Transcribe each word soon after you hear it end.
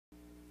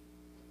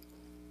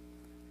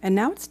And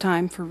now it's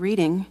time for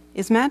Reading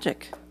is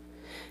Magic.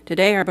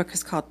 Today our book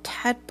is called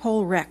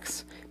Tadpole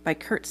Rex by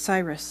Kurt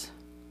Cyrus.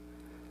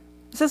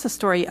 This is a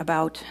story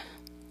about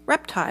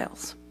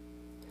reptiles.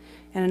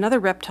 And another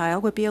reptile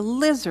would be a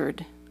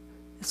lizard.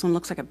 This one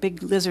looks like a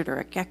big lizard or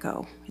a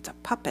gecko. It's a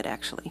puppet,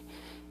 actually.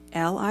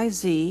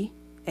 L-I-Z-A-R-D,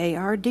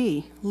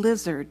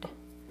 lizard.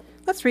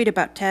 Let's read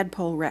about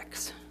Tadpole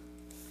Rex.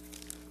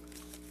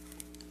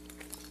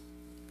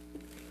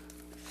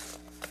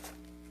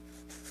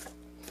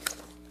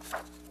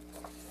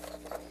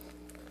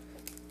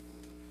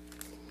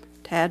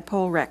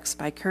 Tadpole Rex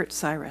by Kurt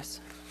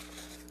Cyrus.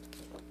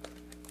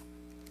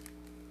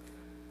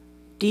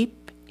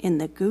 Deep in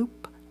the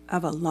goop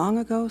of a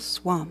long-ago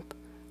swamp,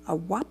 a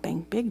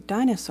whopping big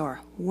dinosaur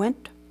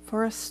went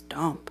for a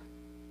stomp.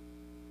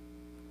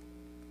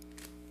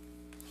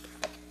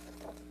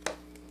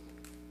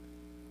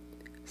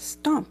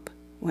 Stomp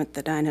went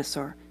the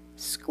dinosaur,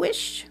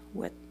 squish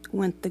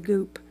went the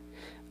goop.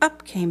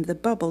 Up came the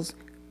bubbles,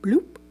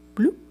 bloop,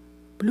 bloop,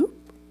 bloop.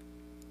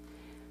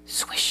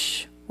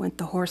 Swish went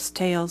the horse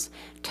tails,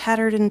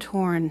 tattered and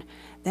torn,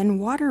 then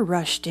water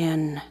rushed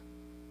in.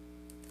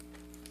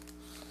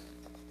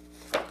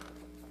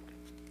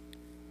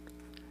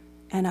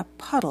 And a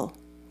puddle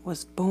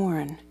was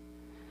born.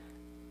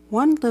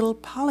 One little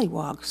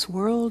pollywog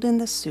swirled in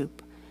the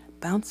soup,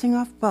 bouncing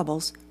off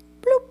bubbles,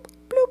 bloop,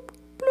 bloop,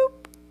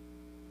 bloop.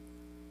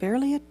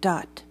 Barely a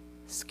dot,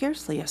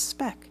 scarcely a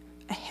speck,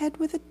 a head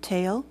with a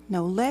tail,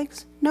 no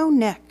legs, no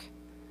neck.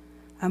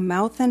 A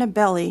mouth and a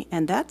belly,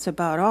 and that's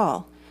about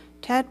all.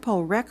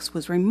 Tadpole Rex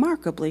was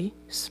remarkably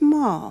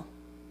small.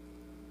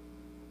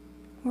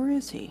 Where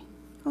is he?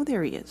 Oh,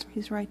 there he is.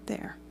 He's right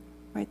there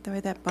by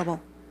that bubble.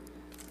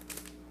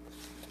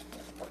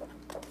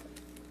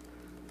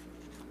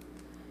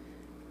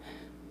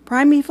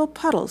 Primeval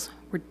puddles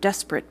were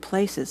desperate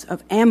places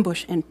of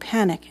ambush and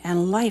panic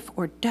and life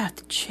or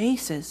death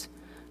chases.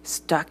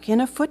 Stuck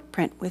in a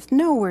footprint with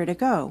nowhere to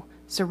go,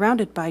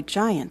 surrounded by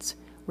giants,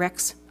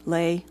 Rex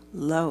lay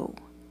low.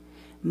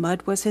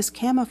 Mud was his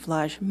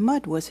camouflage,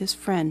 mud was his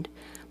friend,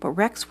 but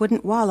Rex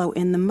wouldn't wallow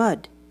in the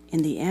mud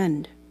in the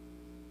end.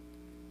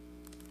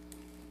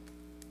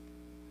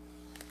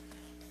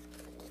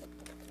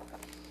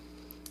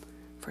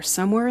 For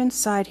somewhere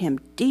inside him,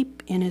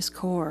 deep in his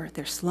core,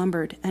 there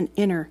slumbered an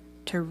inner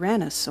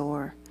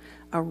tyrannosaur,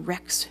 a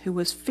Rex who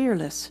was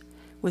fearless,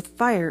 with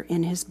fire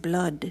in his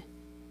blood.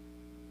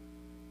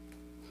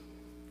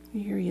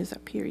 Here he is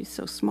up here, he's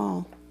so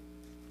small.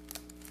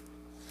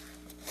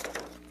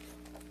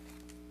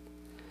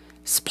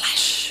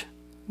 Splash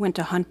went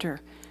a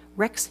hunter.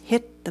 Rex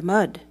hit the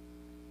mud.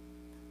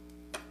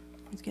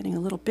 He's getting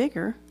a little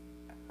bigger.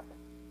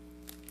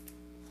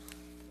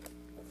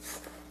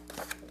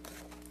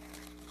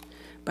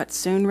 But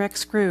soon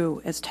Rex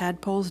grew, as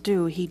tadpoles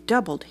do. He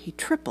doubled, he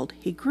tripled,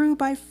 he grew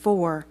by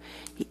 4.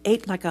 He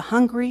ate like a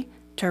hungry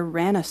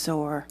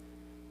tyrannosaur.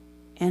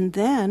 And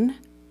then,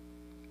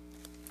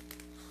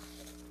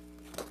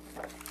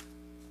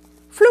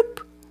 floop!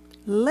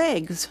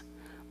 Legs,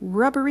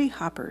 rubbery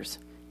hoppers.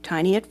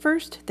 Tiny at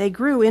first, they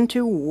grew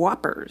into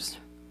whoppers.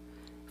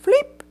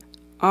 Fleep!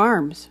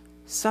 Arms,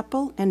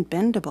 supple and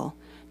bendable.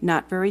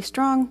 Not very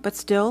strong, but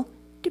still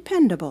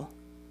dependable.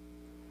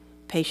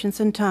 Patience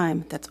and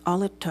time, that's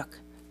all it took.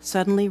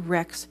 Suddenly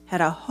Rex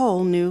had a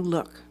whole new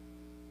look.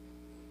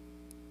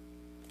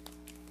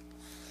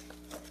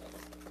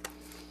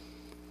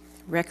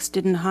 Rex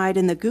didn't hide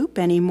in the goop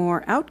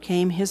anymore. Out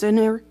came his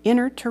inner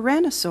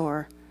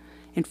tyrannosaur.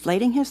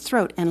 Inflating his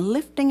throat and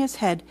lifting his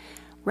head,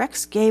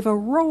 Rex gave a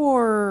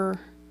roar.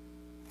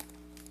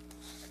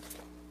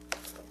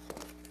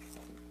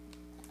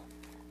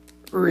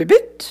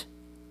 "Ribbit,"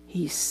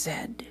 he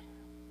said.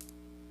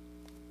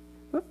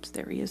 Whoops,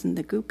 there he is in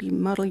the goopy,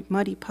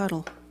 muddy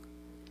puddle.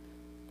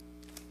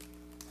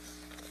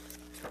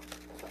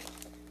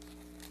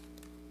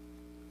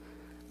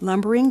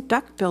 Lumbering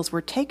duckbills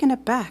were taken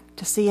aback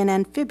to see an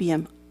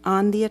amphibian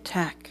on the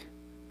attack.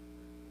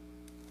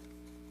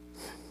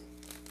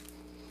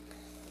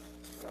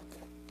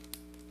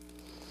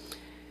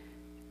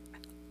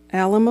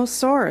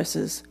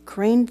 Alamosauruses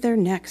craned their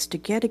necks to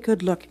get a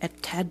good look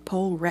at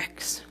Tadpole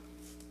Rex.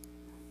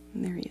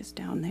 And there he is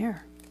down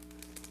there.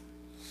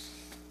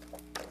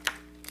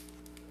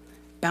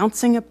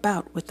 Bouncing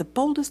about with the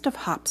boldest of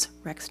hops,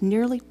 Rex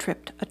nearly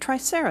tripped a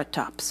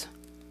triceratops.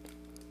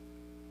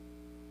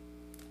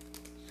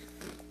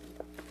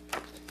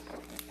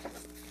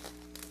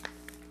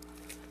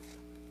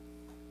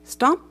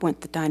 Stomp went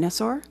the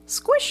dinosaur,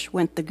 squish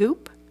went the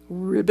goop.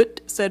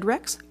 Ribbit, said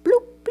Rex,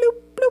 bloop,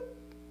 bloop, bloop.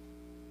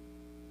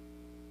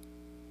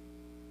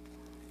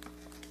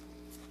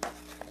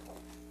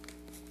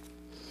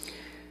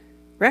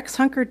 Rex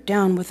hunkered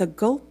down with a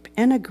gulp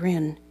and a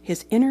grin,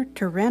 his inner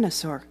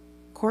tyrannosaur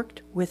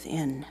corked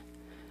within.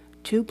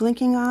 2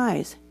 blinking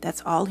eyes,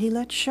 that's all he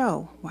let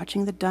show,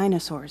 watching the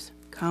dinosaurs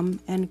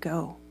come and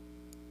go.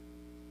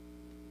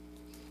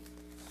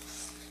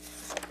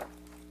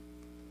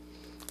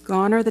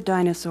 Gone are the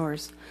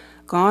dinosaurs,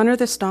 gone are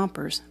the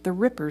stompers, the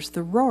rippers,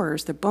 the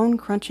roarers, the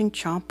bone-crunching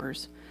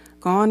chompers.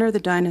 Gone are the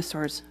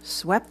dinosaurs,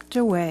 swept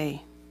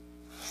away.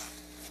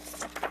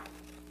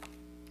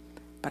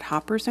 But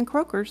hoppers and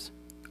croakers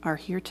are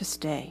here to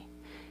stay.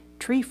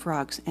 Tree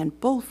frogs and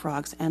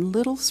bullfrogs and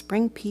little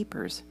spring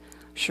peepers,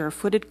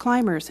 sure-footed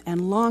climbers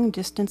and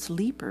long-distance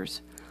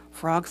leapers,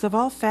 frogs of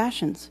all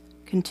fashions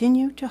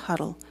continue to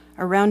huddle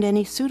around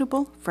any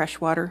suitable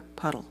freshwater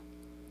puddle.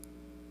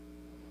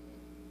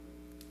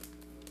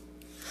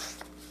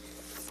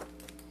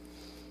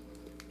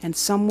 And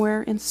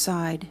somewhere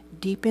inside,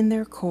 deep in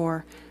their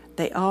core,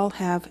 they all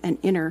have an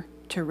inner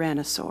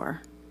tyrannosaur.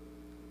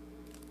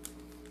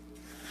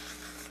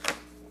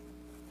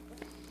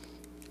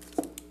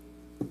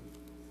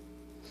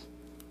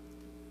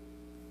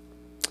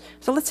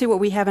 So let's see what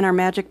we have in our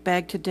magic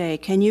bag today.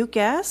 Can you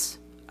guess?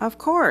 Of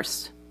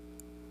course.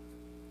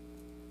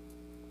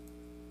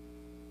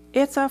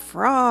 It's a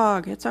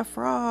frog. It's a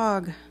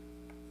frog.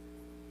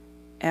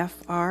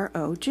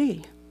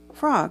 F-R-O-G.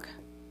 Frog.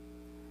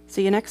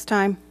 See you next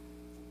time.